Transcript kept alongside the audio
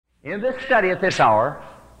In this study at this hour,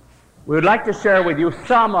 we would like to share with you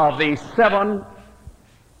some of the 7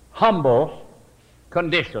 humble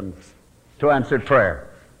conditions to answered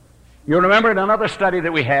prayer. You remember in another study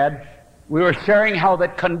that we had, we were sharing how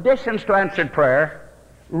that conditions to answered prayer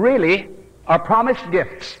really are promised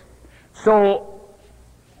gifts. So,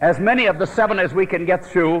 as many of the 7 as we can get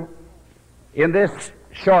through in this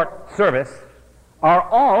short service are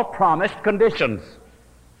all promised conditions.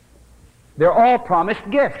 They're all promised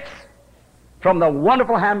gifts from the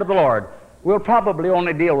wonderful hand of the Lord. We'll probably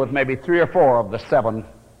only deal with maybe 3 or 4 of the 7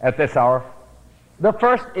 at this hour. The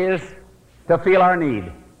first is to feel our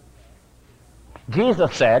need.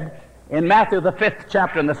 Jesus said in Matthew the 5th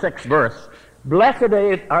chapter and the 6th verse, "Blessed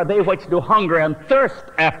are they which do hunger and thirst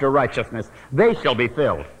after righteousness, they shall be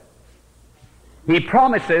filled." He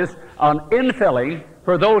promises an infilling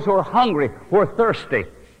for those who are hungry, who are thirsty.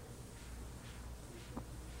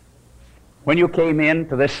 When you came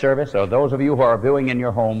into this service, or those of you who are viewing in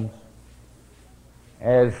your homes,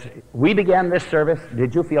 as we began this service,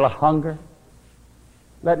 did you feel a hunger?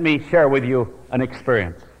 Let me share with you an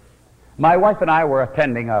experience. My wife and I were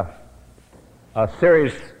attending a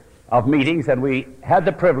series of meetings, and we had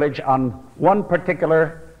the privilege on one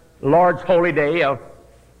particular Lord's Holy Day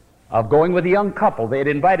of going with a young couple. They had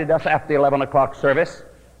invited us after the 11 o'clock service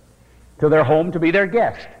to their home to be their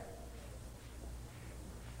guest.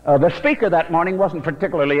 The speaker that morning wasn't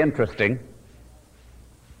particularly interesting,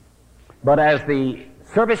 but as the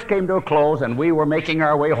service came to a close and we were making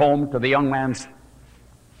our way home to the young man's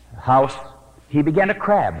house, he began to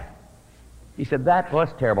crab. He said, "That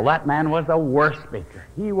was terrible. That man was the worst speaker.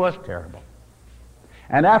 He was terrible."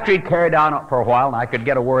 And after he'd carried on for a while, and I could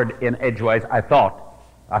get a word in edgewise, I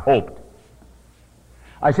hoped.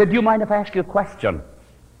 I said, "Do you mind if I ask you a question?"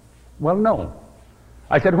 "Well, no."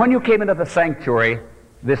 I said, "When you came into the sanctuary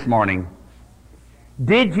this morning,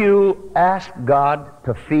 did you ask God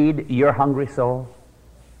to feed your hungry soul?"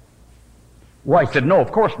 "Why," he said, "no,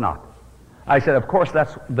 of course not." I said, "Of course,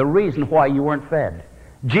 that's the reason why you weren't fed.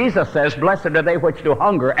 Jesus says, 'Blessed are they which do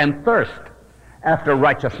hunger and thirst after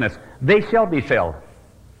righteousness, they shall be filled.'"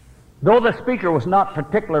 Though the speaker was not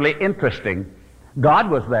particularly interesting,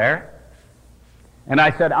 God was there. And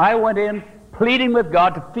I said, I went in pleading with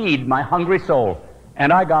God to feed my hungry soul.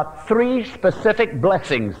 And I got 3 specific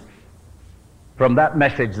blessings from that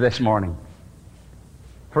message this morning.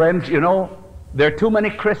 Friends, you know, there are too many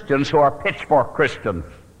Christians who are pitchfork Christians.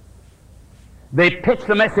 They pitch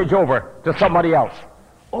the message over to somebody else.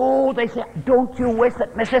 Oh, they say, "Don't you wish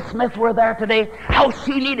that Mrs. Smith were there today? How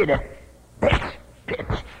she needed it." Pitch,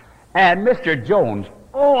 pitch. And Mr. Jones,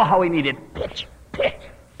 oh, how he needed pitch, pitch,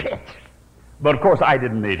 pitch. But of course I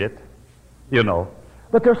didn't need it, you know.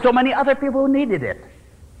 But there's so many other people who needed it.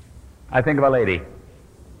 I think of a lady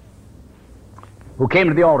who came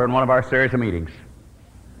to the altar in one of our series of meetings.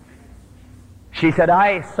 She said,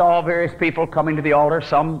 "I saw various people coming to the altar,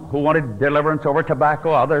 some who wanted deliverance over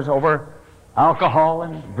tobacco, others over alcohol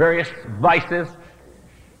and various vices."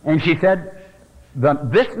 And she said,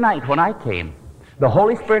 "This night when I came, the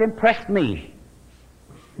Holy Spirit impressed me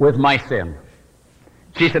with my sin."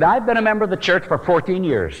 She said, "I've been a member of the church for 14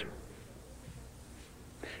 years.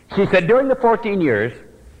 She said, during the 14 years,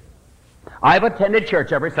 I've attended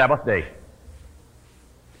church every Sabbath day.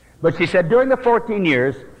 But she said, during the 14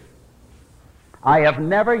 years, I have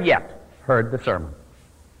never yet heard the sermon.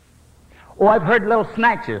 Oh, I've heard little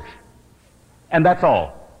snatches, and that's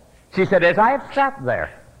all." She said, "As I have sat there,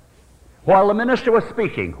 while the minister was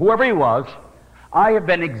speaking, whoever he was, I have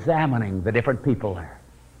been examining the different people there.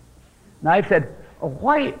 Now I've said,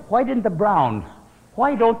 why didn't the Browns,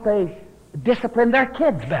 why don't they discipline their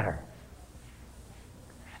kids better?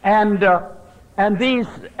 And these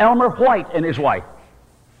Elmer White and his wife,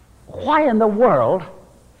 why in the world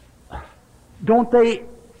aren't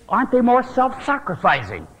they more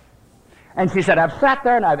self-sacrificing?" And she said, "I've sat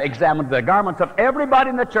there and I've examined the garments of everybody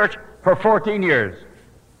in the church for 14 years.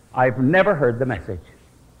 I've never heard the message."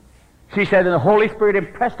 She said, "And the Holy Spirit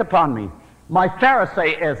impressed upon me my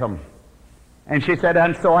Pharisaism." And she said,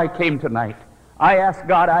 "And so I came tonight. I asked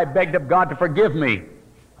God, I begged of God to forgive me."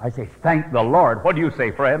 I say, thank the Lord. What do you say,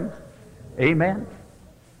 friends? Amen.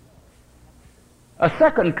 A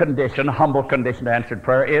second condition, a humble condition to answered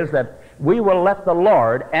prayer, is that we will let the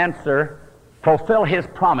Lord fulfill His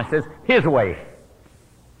promises His way.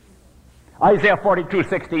 Isaiah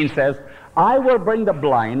 42:16 says, "I will bring the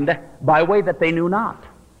blind by way that they knew not.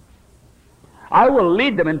 I will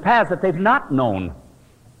lead them in paths that they've not known."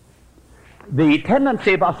 The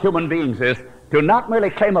tendency of us human beings is to not merely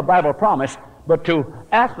claim a Bible promise, but to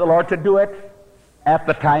ask the Lord to do it at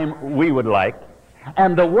the time we would like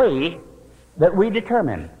and the way that we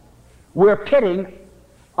determine. We're pitting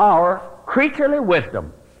our creaturely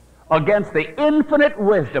wisdom against the infinite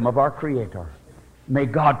wisdom of our Creator. May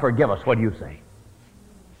God forgive us. What do you say?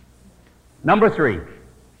 Number 3.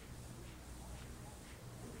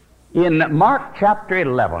 In Mark chapter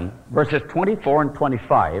 11, verses 24 and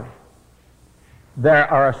 25, there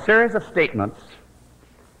are a series of statements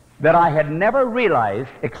that I had never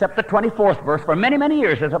realized, except the 24th verse, for many, many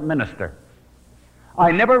years as a minister.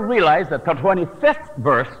 I never realized that the 25th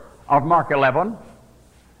verse of Mark 11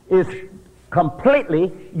 is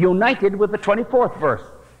completely united with the 24th verse.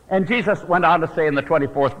 And Jesus went on to say in the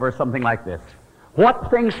 24th verse something like this: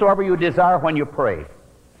 what things soever you desire when you pray,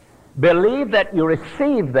 believe that you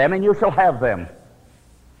receive them and you shall have them.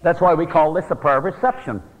 That's why we call this a prayer of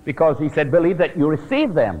reception, because he said, believe that you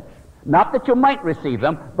receive them. Not that you might receive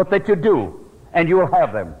them, but that you do, and you will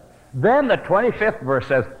have them. Then the 25th verse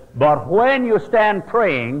says, but when you stand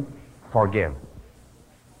praying, forgive.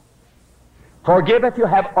 Forgive if you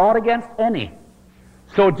have aught against any.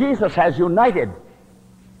 So Jesus has united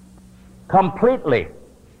completely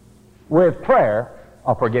with prayer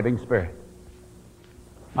a forgiving spirit.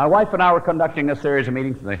 My wife and I were conducting a series of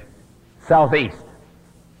meetings in the southeast.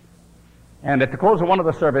 And at the close of one of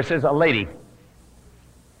the services, a lady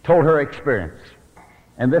told her experience.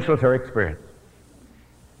 And this was her experience.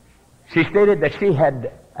 She stated that she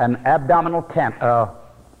had an abdominal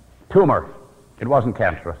tumor. It wasn't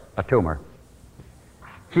cancerous, a tumor.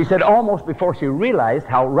 She said almost before she realized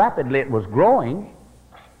how rapidly it was growing,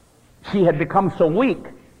 she had become so weak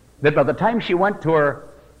that by the time she went to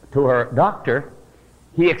her doctor,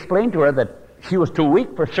 he explained to her that she was too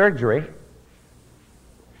weak for surgery,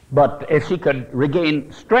 but if she could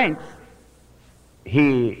regain strength,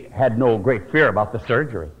 he had no great fear about the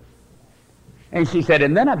surgery. And she said,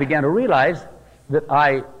 and then I began to realize that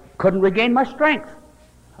I couldn't regain my strength.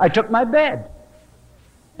 I took my bed.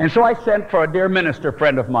 And so I sent for a dear minister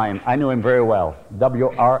friend of mine. I knew him very well,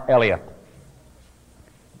 W.R. Elliott.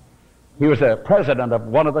 He was a president of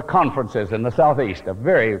one of the conferences in the southeast, a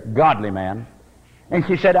very godly man. And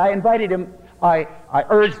she said, I invited him, I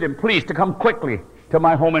urged him, please, to come quickly to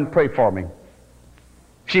my home and pray for me.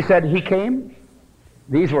 She said he came.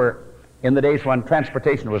 These were in the days when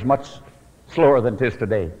transportation was much slower than it is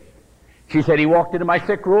today. She said he walked into my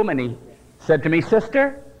sick room and he said to me,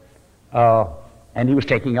 sister, and he was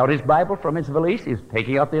taking out his Bible from his valise. He was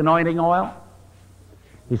taking out the anointing oil.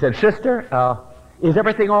 He said, sister, is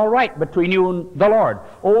everything all right between you and the Lord?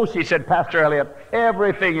 Oh, she said, Pastor Elliott,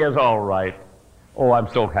 everything is all right. Oh, I'm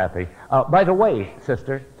so happy. By the way,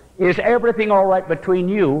 sister, is everything all right between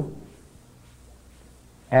you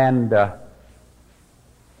and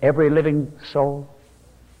every living soul?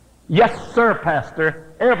 Yes, sir,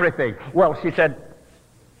 Pastor, everything. Well, she said,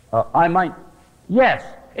 I might, yes,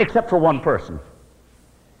 except for one person.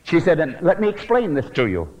 She said, and let me explain this to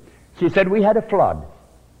you. She said, we had a flood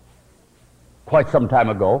quite some time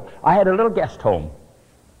ago. I had a little guest home,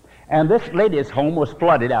 and this lady's home was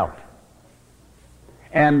flooded out.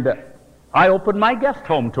 And I opened my guest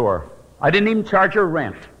home to her. I didn't even charge her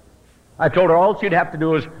rent. I told her all she'd have to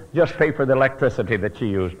do is just pay for the electricity that she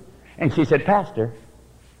used. And she said, Pastor,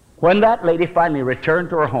 when that lady finally returned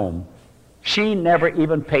to her home, she never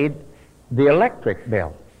even paid the electric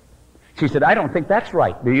bill. She said, I don't think that's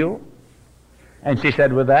right, do you? And she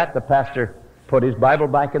said, with that, the pastor put his Bible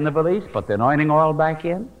back in the valise, put the anointing oil back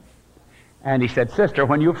in, and he said, sister,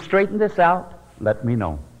 when you've straightened this out, let me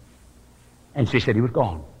know. And she said, he was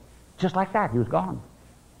gone. Just like that, he was gone.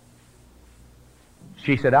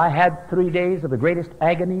 She said, I had 3 days of the greatest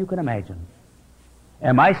agony you can imagine.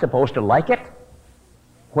 Am I supposed to like it?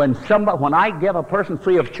 When I give a person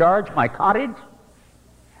free of charge my cottage,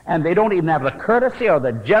 and they don't even have the courtesy or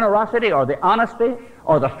the generosity or the honesty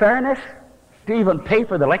or the fairness to even pay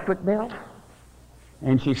for the electric bill?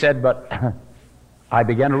 And she said, but I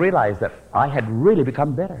began to realize that I had really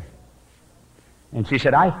become bitter. And she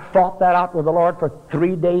said, I fought that out with the Lord for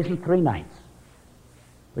 3 days and 3 nights.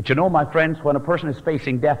 But you know, my friends, when a person is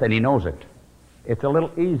facing death and he knows it, it's a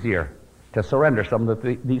little easier to surrender some of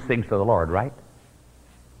these things to the Lord, right?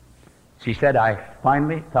 She said, I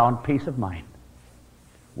finally found peace of mind.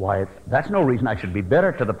 Why, that's no reason I should be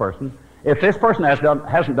bitter to the person. If this person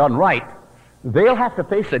hasn't done right, they'll have to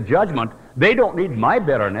face the judgment. They don't need my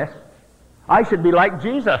bitterness. I should be like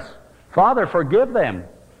Jesus. Father, forgive them.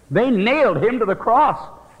 They nailed him to the cross,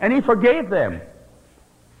 and he forgave them.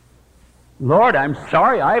 Lord, I'm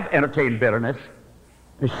sorry I've entertained bitterness.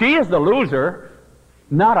 She is the loser,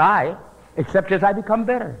 not I, except as I become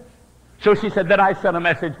bitter. So she said, then I sent a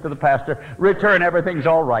message to the pastor, return, everything's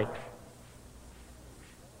all right.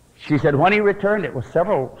 She said when he returned, it was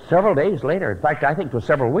several days later. In fact, I think it was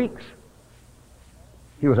several weeks.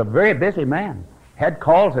 He was a very busy man. Had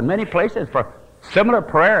calls in many places for similar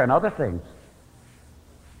prayer and other things.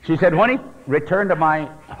 She said, when he returned to my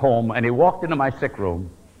home and he walked into my sick room,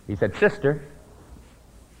 he said, "Sister,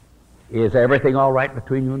 is everything all right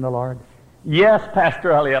between you and the Lord?" "Yes,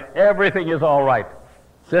 Pastor Elliott, everything is all right."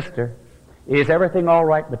 "Sister, is everything all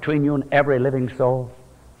right between you and every living soul?"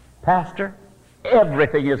 "Pastor,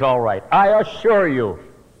 everything is all right, I assure you."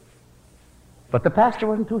 But the pastor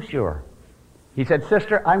wasn't too sure. He said,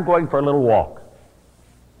 "Sister, I'm going for a little walk.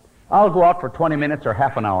 I'll go out for 20 minutes or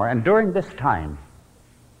half an hour, and during this time,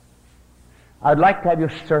 I'd like to have you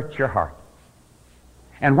search your heart.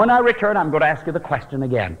 And when I return, I'm going to ask you the question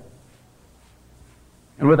again."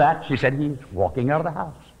 And with that, she said, he's walking out of the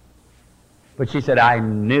house. But she said, I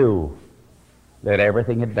knew that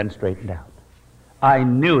everything had been straightened out. I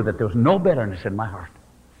knew that there was no bitterness in my heart.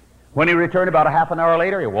 When he returned about a half an hour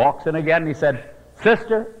later, he walks in again and he said,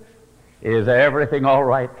 "Sister, is everything all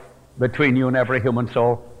right between you and every human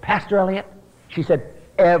soul?" "Pastor Elliott," she said,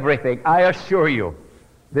 "everything, I assure you.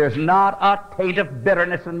 There's not a taint of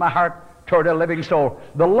bitterness in my heart toward a living soul.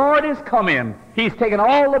 The Lord has come in. He's taken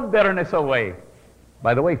all the bitterness away."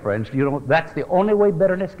 By the way, friends, you know that's the only way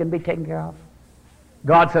bitterness can be taken care of.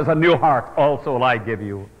 God says, "A new heart also will I give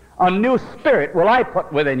you. A new spirit will I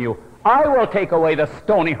put within you. I will take away the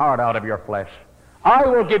stony heart out of your flesh. I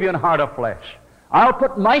will give you a heart of flesh. I'll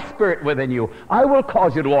put my spirit within you. I will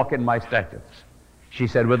cause you to walk in my statutes." She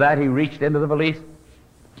said, with that, he reached into the valise,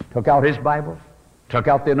 took out his Bible, took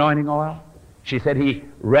out the anointing oil. She said he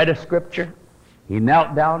read a scripture. He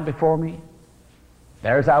knelt down before me.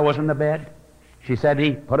 There as I was in the bed. She said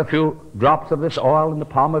he put a few drops of this oil in the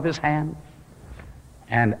palm of his hand.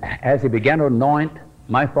 And as he began to anoint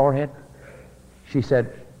my forehead, she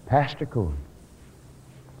said, "Pastor Coon,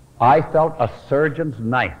 I felt a surgeon's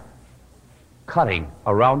knife cutting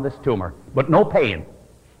around this tumor, but no pain.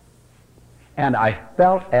 And I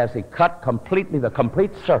felt as he cut completely, the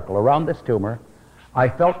complete circle around this tumor, I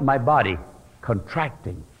felt my body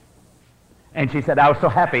contracting." And she said, "I was so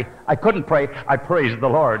happy, I couldn't pray. I praised the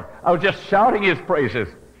Lord. I was just shouting his praises."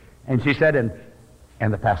 And she said,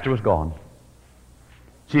 and the pastor was gone.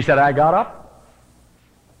 She said, I got up.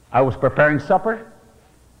 I was preparing supper.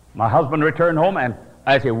 My husband returned home, and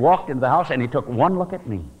as he walked into the house, and he took one look at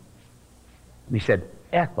me, and he said,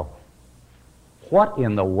 "Ethel, what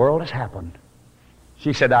in the world has happened?"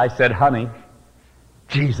 She said, I said, "Honey,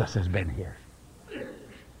 Jesus has been here."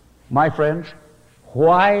 My friends,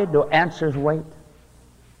 why do answers wait?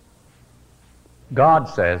 God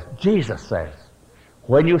says, Jesus says,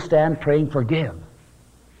 when you stand praying, forgive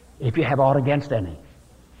if you have aught against any.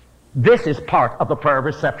 This is part of the prayer of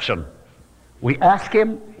reception. We ask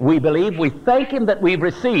him, we believe, we thank him that we've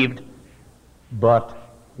received, but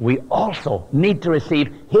we also need to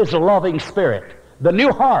receive his loving spirit, the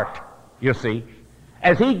new heart, you see.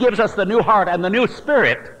 As he gives us the new heart and the new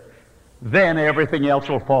spirit, then everything else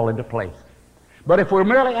will fall into place. But if we're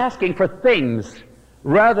merely asking for things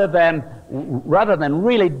rather than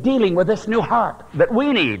really dealing with this new heart that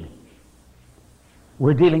we need,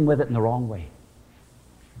 we're dealing with it in the wrong way.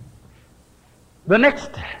 The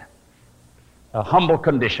next humble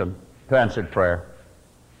condition to answered prayer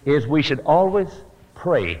is we should always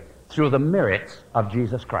pray through the merits of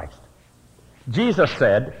Jesus Christ. Jesus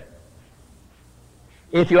said,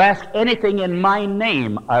 "If you ask anything in my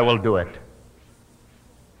name, I will do it."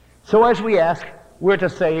 So as we ask, we're to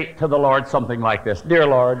say to the Lord something like this: "Dear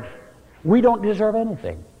Lord, we don't deserve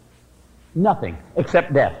anything, nothing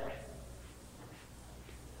except death.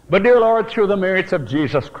 But dear Lord, through the merits of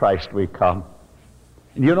Jesus Christ we come."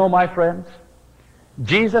 And you know, my friends,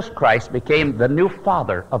 Jesus Christ became the new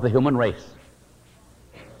Father of the human race.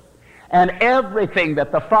 And everything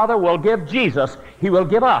that the Father will give Jesus, he will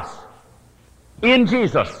give us in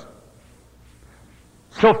Jesus,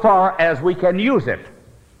 so far as we can use it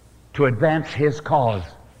to advance his cause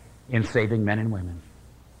in saving men and women.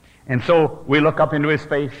 And so we look up into his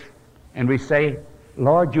face and we say,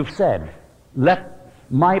 "Lord, you've said, let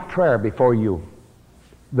my prayer before you,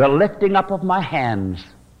 the lifting up of my hands,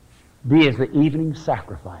 be as the evening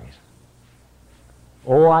sacrifice."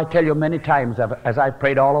 Oh, I tell you, many times as I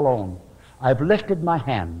prayed all alone, I've lifted my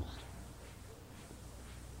hands.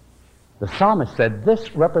 The psalmist said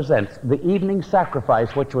this represents the evening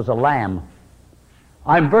sacrifice, which was a lamb.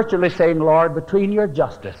 I'm virtually saying, Lord, between your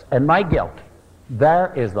justice and my guilt,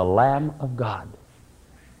 there is the Lamb of God.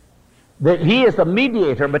 That he is the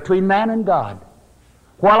mediator between man and God.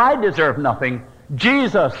 While I deserve nothing,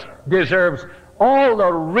 Jesus deserves all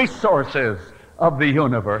the resources of the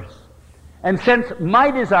universe. And since my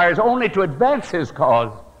desire is only to advance his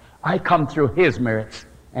cause, I come through his merits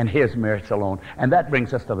and His merits alone. And that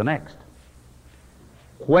brings us to the next.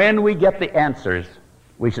 When we get the answers,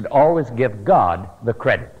 we should always give God the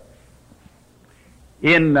credit.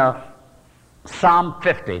 In Psalm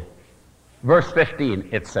 50, verse 15,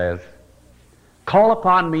 it says, "Call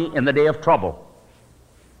upon me in the day of trouble.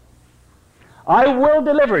 I will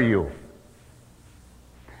deliver you,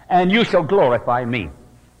 and you shall glorify me."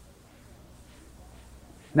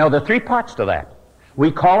 Now, there are three parts to that.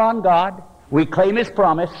 We call on God, we claim His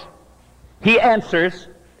promise, He answers.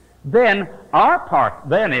 Then our part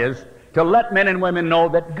then is to let men and women know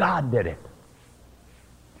that God did it.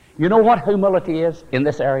 You know what humility is in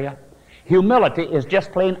this area? Humility is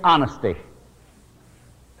just plain honesty.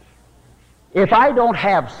 If I don't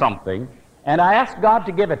have something, and I ask God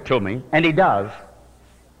to give it to me, and He does,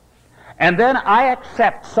 and then I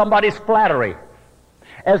accept somebody's flattery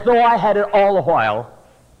as though I had it all the while,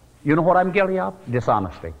 you know what I'm guilty of?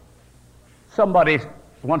 Dishonesty. Somebody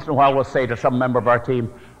once in a while will say to some member of our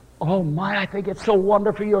team, "Oh my, I think it's so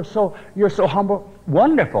wonderful, you're so humble."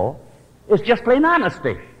 Wonderful is just plain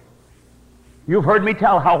honesty. You've heard me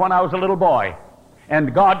tell how when I was a little boy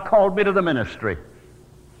and God called me to the ministry,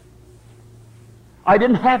 I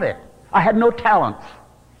didn't have it. I had no talents.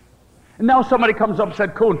 And now somebody comes up and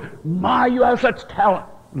said, "Coon, my, you have such talent."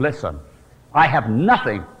 Listen, I have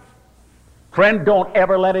nothing. Friend, don't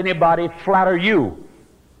ever let anybody flatter you.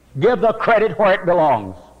 Give the credit where it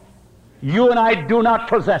belongs. You and I do not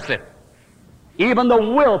possess it. Even the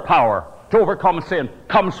willpower to overcome sin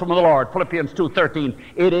comes from the Lord. Philippians 2:13.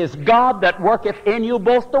 It is God that worketh in you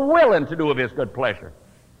both to will and to do of His good pleasure.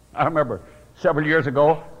 I remember several years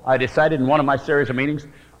ago, I decided in one of my series of meetings,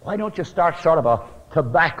 why don't you start sort of a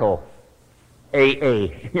tobacco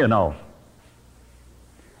AA, you know?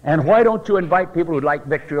 And why don't you invite people who'd like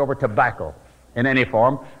victory over tobacco in any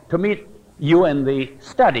form to meet you in the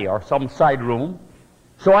study or some side room?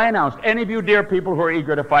 So I announced, any of you dear people who are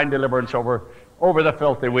eager to find deliverance over the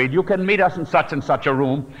filthy weed, you can meet us in such and such a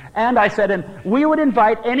room. And I said, and we would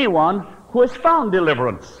invite anyone who has found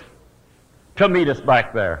deliverance to meet us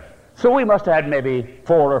back there. So we must have had maybe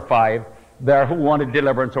 4 or 5 there who wanted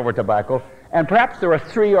deliverance over tobacco. And perhaps there were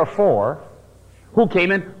 3 or 4 who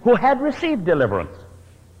came in who had received deliverance.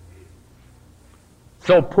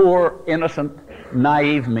 So poor, innocent,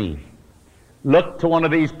 naive me looked to one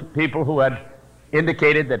of these people who had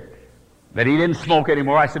indicated that he didn't smoke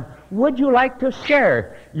anymore. I said, "Would you like to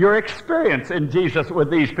share your experience in Jesus with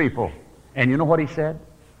these people?" And you know what he said?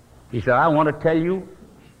 He said, "I want to tell you,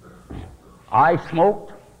 I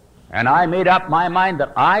smoked, and I made up my mind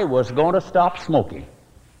that I was going to stop smoking.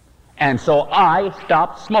 And so I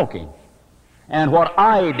stopped smoking. And what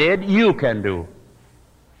I did, you can do."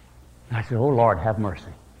 I said, "Oh, Lord, have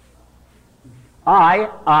mercy. I.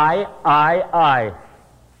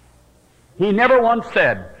 He never once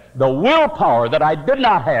said, the willpower that I did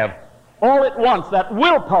not have, all at once, that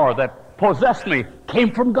willpower that possessed me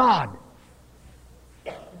came from God.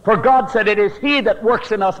 For God said, it is He that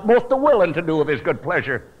works in us both to will and to do of His good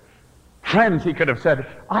pleasure." Friends, he could have said,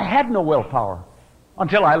 I had no willpower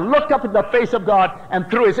until I looked up at the face of God, and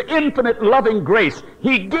through His infinite loving grace,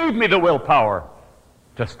 He gave me the willpower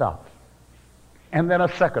to stop. And then a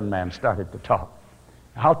second man started to talk.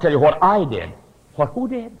 I'll tell you what I did. Who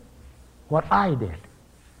did? What I did.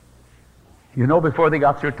 You know, before they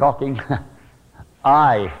got through talking,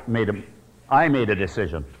 I made a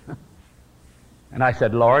decision. And I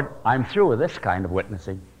said, "Lord, I'm through with this kind of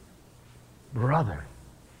witnessing." Brother,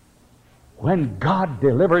 when God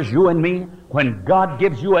delivers you and me, when God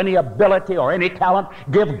gives you any ability or any talent,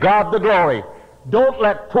 give God the glory. Don't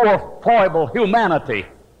let poor, foible humanity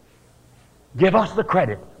give us the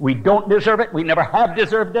credit. We don't deserve it. We never have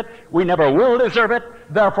deserved it. We never will deserve it.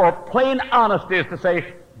 Therefore, plain honesty is to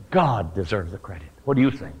say, God deserves the credit. What do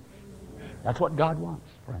you think? That's what God wants,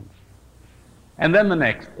 friends. And then the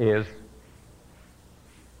next is,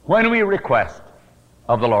 when we request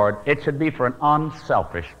of the Lord, it should be for an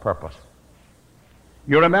unselfish purpose.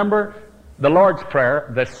 You remember the Lord's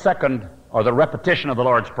Prayer, the second, or the repetition of the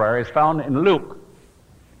Lord's Prayer, is found in Luke,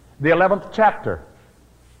 the 11th chapter.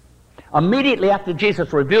 Immediately after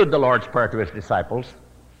Jesus revealed the Lord's Prayer to His disciples,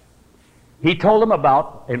 He told them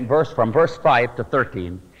about, from verse 5 to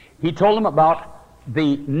 13, He told them about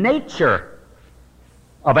the nature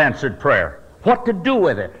of answered prayer, what to do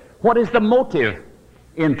with it, what is the motive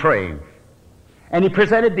in praying. And He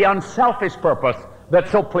presented the unselfish purpose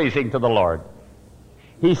that's so pleasing to the Lord.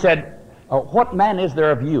 He said, what man is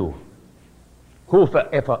there of you who,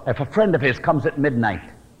 if a friend of his comes at midnight,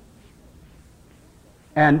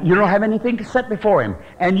 and you don't have anything to set before him,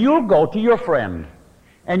 and you'll go to your friend,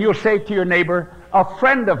 and you'll say to your neighbor, a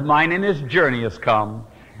friend of mine in his journey has come,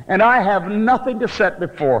 and I have nothing to set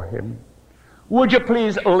before him. Would you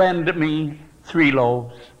please lend me 3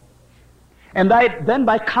 loaves? And then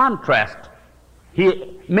by contrast,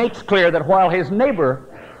 he makes clear that while his neighbor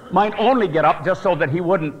might only get up just so that he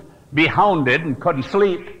wouldn't be hounded and couldn't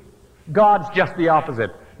sleep, God's just the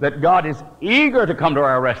opposite, that God is eager to come to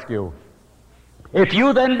our rescue. If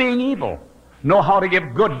you then, being evil, know how to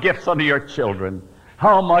give good gifts unto your children,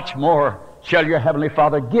 how much more shall your heavenly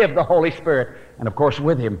Father give the Holy Spirit, and of course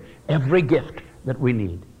with him, every gift that we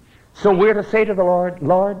need. So we're to say to the Lord,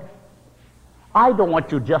 Lord, I don't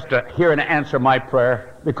want you just to hear and answer my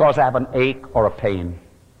prayer because I have an ache or a pain.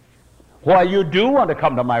 While you do want to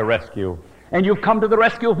come to my rescue, and you've come to the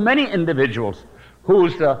rescue of many individuals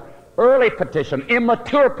whose early petition,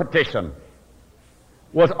 immature petition,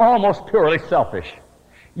 was almost purely selfish.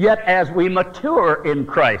 Yet as we mature in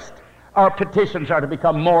Christ, our petitions are to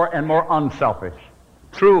become more and more unselfish.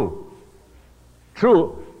 True.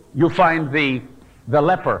 You find the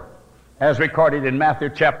leper, as recorded in Matthew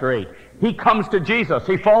chapter 8. He comes to Jesus.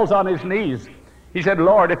 He falls on his knees. He said,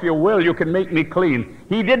 Lord, if you will, you can make me clean.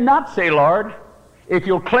 He did not say, Lord, if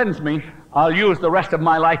you'll cleanse me, I'll use the rest of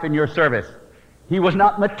my life in your service. He was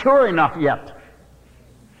not mature enough yet.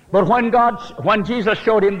 But when Jesus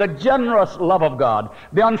showed him the generous love of God,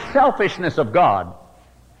 the unselfishness of God,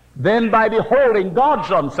 then by beholding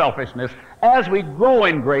God's unselfishness, as we grow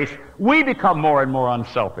in grace, we become more and more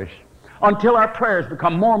unselfish until our prayers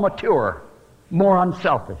become more mature, more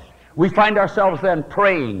unselfish. We find ourselves then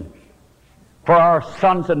praying for our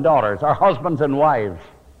sons and daughters, our husbands and wives,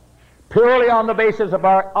 purely on the basis of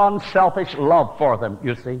our unselfish love for them,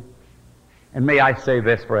 you see. And may I say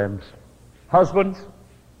this, friends, husbands,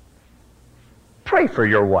 pray for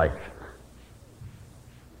your wife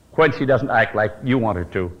when she doesn't act like you want her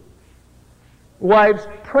to. Wives,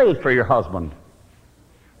 pray for your husband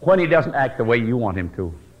when he doesn't act the way you want him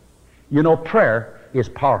to. You know, prayer is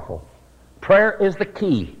powerful. Prayer is the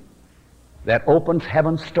key that opens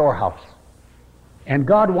heaven's storehouse. And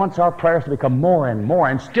God wants our prayers to become more and more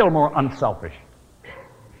and still more unselfish.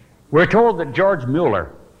 We're told that George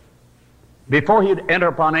Mueller, before he'd enter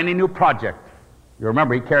upon any new project, you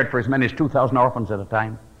remember he cared for as many as 2,000 orphans at a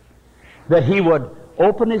time, that he would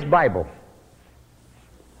open his Bible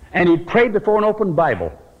and he'd pray before an open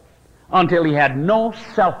Bible until he had no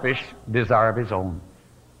selfish desire of his own.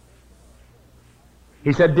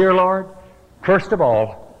 He said, Dear Lord, first of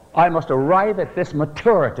all, I must arrive at this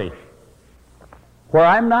maturity where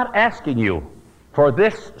I'm not asking you for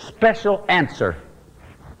this special answer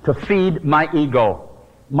to feed my ego,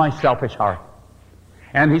 my selfish heart.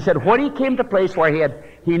 And he said, when he came to a place where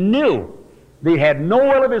he knew that he had no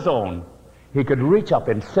will of his own, he could reach up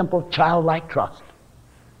in simple childlike trust.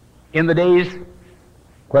 In the days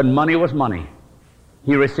when money was money,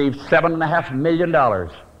 he received $7.5 million.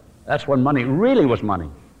 That's when money really was money,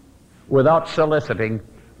 without soliciting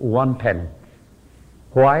 1 penny.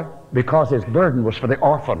 Why? Because his burden was for the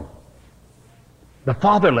orphan, the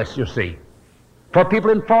fatherless, you see. For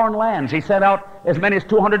people in foreign lands, he sent out as many as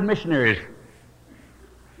 200 missionaries,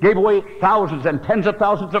 gave away thousands and tens of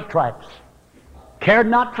thousands of tracts, cared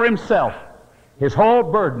not for himself. His whole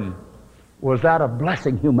burden was that of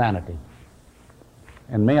blessing humanity.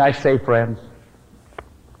 And may I say, friends,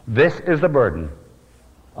 this is the burden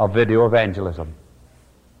of video evangelism.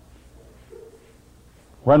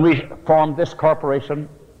 When we formed this corporation,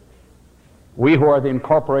 we who are the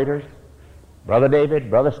incorporators, Brother David,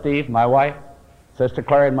 Brother Steve, my wife, Sister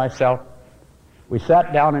Claire, and myself, we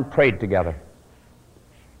sat down and prayed together.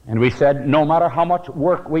 And we said, no matter how much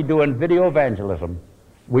work we do in video evangelism,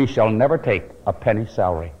 we shall never take a penny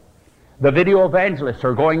salary. The video evangelists who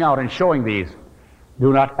are going out and showing these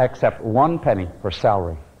do not accept 1 penny for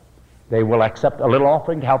salary. They will accept a little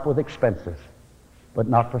offering to help with expenses, but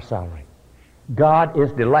not for salary. God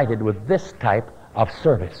is delighted with this type of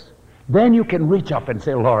service. Then you can reach up and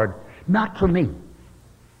say, Lord, not for me,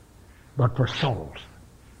 but for souls.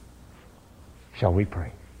 Shall we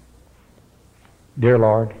pray? Dear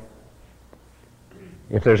Lord,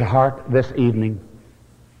 if there's a heart this evening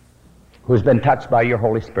who's been touched by your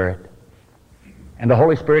Holy Spirit, and the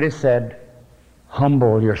Holy Spirit has said,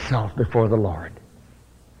 humble yourself before the Lord.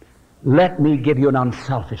 Let me give you an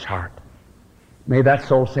unselfish heart. May that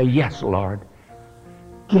soul say, yes, Lord,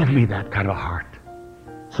 give me that kind of a heart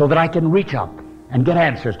so that I can reach up and get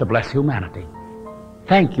answers to bless humanity.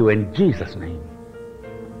 Thank you in Jesus' name.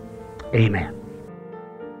 Amen.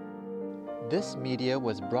 This media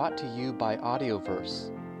was brought to you by Audioverse,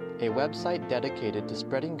 a website dedicated to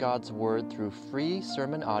spreading God's Word through free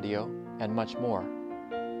sermon audio and much more.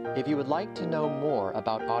 If you would like to know more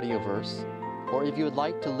about Audioverse, or if you would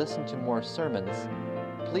like to listen to more sermons,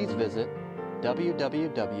 please visit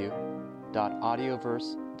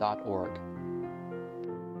www.audioverse.org.